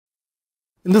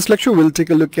In this lecture, we'll take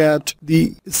a look at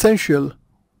the essential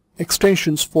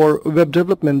extensions for web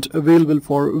development available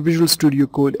for Visual Studio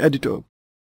Code Editor.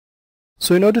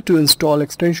 So in order to install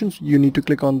extensions, you need to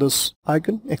click on this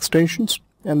icon, Extensions,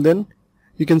 and then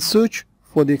you can search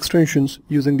for the extensions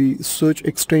using the Search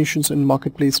Extensions in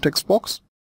Marketplace text box.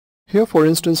 Here, for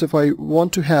instance, if I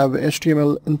want to have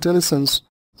HTML IntelliSense,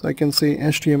 so I can say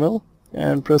HTML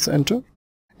and press enter.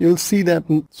 You'll see that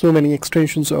so many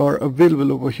extensions are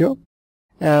available over here.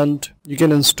 And you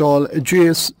can install a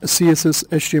JS, CSS,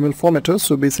 HTML formatter.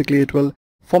 So basically it will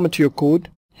format your code.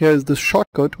 Here is the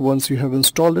shortcut. Once you have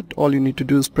installed it, all you need to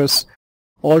do is press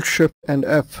Alt, Shift and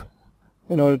F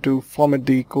in order to format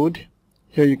the code.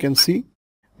 Here you can see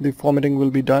the formatting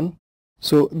will be done.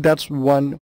 So that's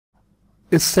one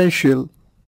essential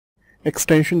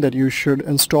extension that you should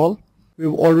install.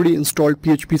 We've already installed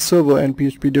PHP Server and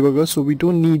PHP Debugger, so we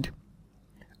don't need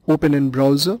open in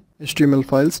browser HTML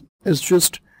files. It's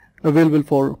just available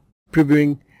for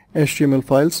previewing HTML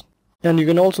files. And you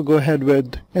can also go ahead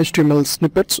with HTML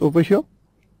snippets over here.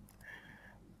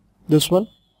 This one.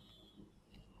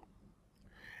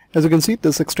 As you can see,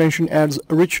 this extension adds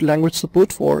rich language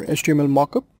support for HTML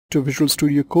markup to Visual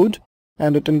Studio Code,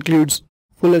 and it includes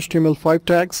full HTML5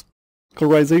 tags,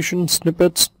 colorization,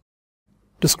 snippets,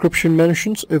 description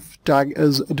mentions if tag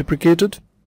is deprecated.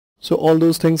 So all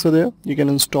those things are there. You can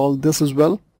install this as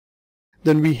well.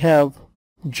 Then we have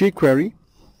jQuery.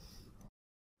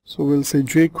 So we'll say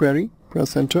jQuery,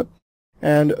 press enter.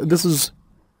 And this is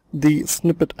the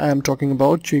snippet I am talking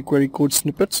about, jQuery code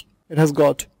snippets. It has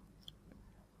got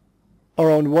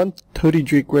around 130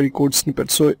 jQuery code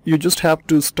snippets. So you just have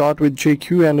to start with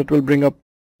JQ and it will bring up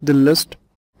the list.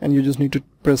 And you just need to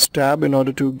press tab in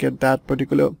order to get that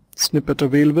particular snippet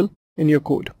available in your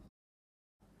code.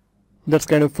 That's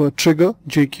kind of a trigger,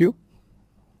 JQ.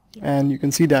 And you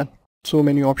can see that so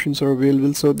many options are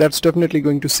available, so that's definitely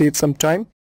going to save some time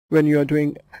when you are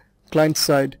doing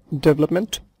client-side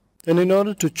development. And in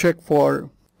order to check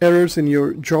for errors in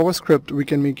your JavaScript, we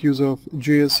can make use of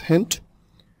JS hint.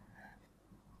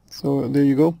 So there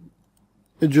you go.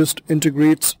 It just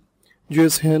integrates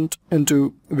JS hint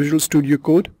into Visual Studio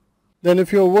Code. Then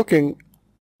if you're working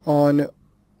on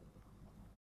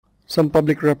some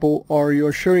public repo or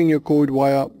you're sharing your code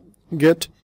via Git,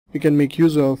 you can make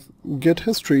use of Git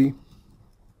history.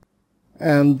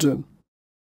 And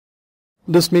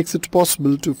this makes it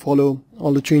possible to follow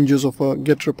all the changes of a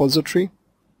Git repository.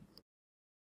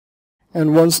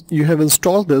 And once you have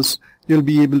installed this, you'll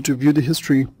be able to view the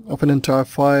history of an entire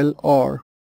file, or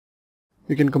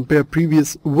you can compare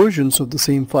previous versions of the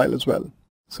same file as well.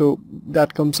 So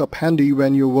that comes up handy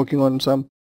when you're working on some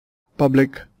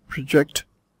public project,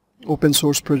 open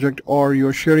source project, or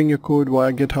you're sharing your code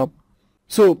via GitHub.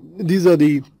 So these are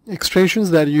the extensions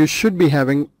that you should be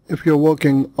having if you're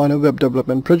working on a web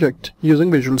development project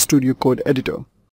using Visual Studio Code Editor.